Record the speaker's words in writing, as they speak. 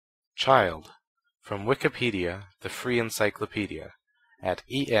Child, from Wikipedia, the free encyclopedia, at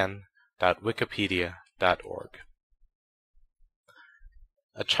en.wikipedia.org.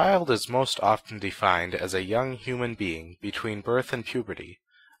 A child is most often defined as a young human being between birth and puberty,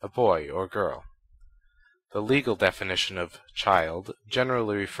 a boy or girl. The legal definition of child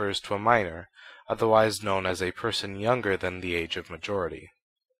generally refers to a minor, otherwise known as a person younger than the age of majority.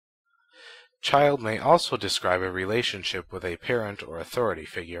 Child may also describe a relationship with a parent or authority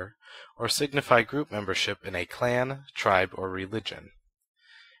figure, or signify group membership in a clan, tribe, or religion.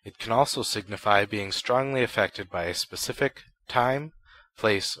 It can also signify being strongly affected by a specific time,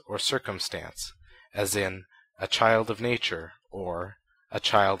 place, or circumstance, as in a child of nature or a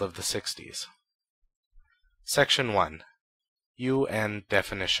child of the 60s. Section 1. UN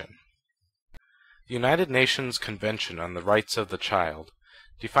Definition. The United Nations Convention on the Rights of the Child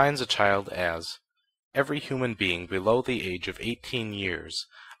defines a child as every human being below the age of 18 years,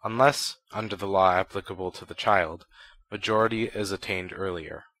 unless, under the law applicable to the child, majority is attained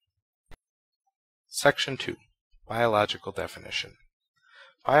earlier. Section 2. Biological definition.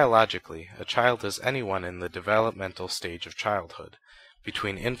 Biologically, a child is anyone in the developmental stage of childhood,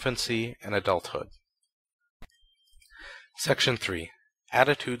 between infancy and adulthood. Section 3.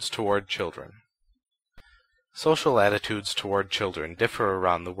 Attitudes toward children. Social attitudes toward children differ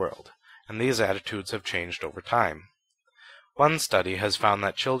around the world, and these attitudes have changed over time. One study has found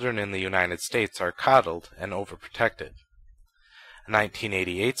that children in the United States are coddled and overprotected. A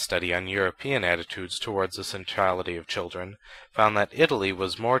 1988 study on European attitudes towards the centrality of children found that Italy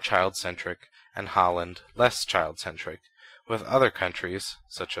was more child-centric and Holland less child-centric, with other countries,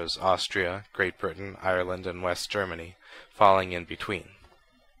 such as Austria, Great Britain, Ireland, and West Germany, falling in between.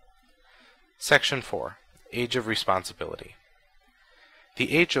 Section 4. Age of responsibility.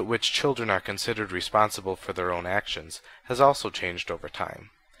 The age at which children are considered responsible for their own actions has also changed over time,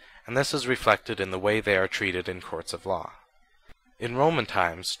 and this is reflected in the way they are treated in courts of law. In Roman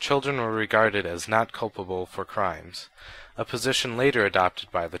times, children were regarded as not culpable for crimes, a position later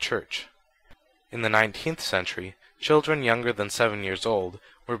adopted by the Church. In the 19th century, children younger than 7 years old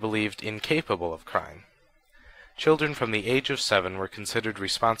were believed incapable of crime. Children from the age of 7 were considered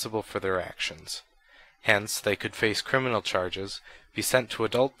responsible for their actions. Hence, they could face criminal charges, be sent to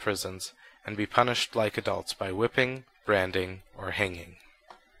adult prisons, and be punished like adults by whipping, branding, or hanging.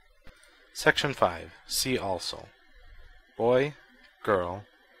 Section 5. See also: Boy, Girl,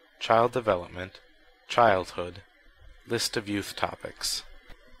 Child Development, Childhood, List of youth topics.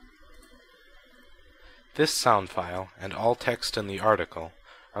 This sound file and all text in the article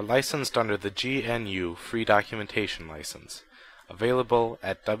are licensed under the GNU Free Documentation License, available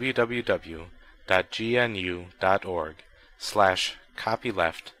at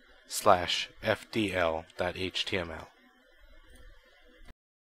www.gnu.org/copyleft/fdl.html.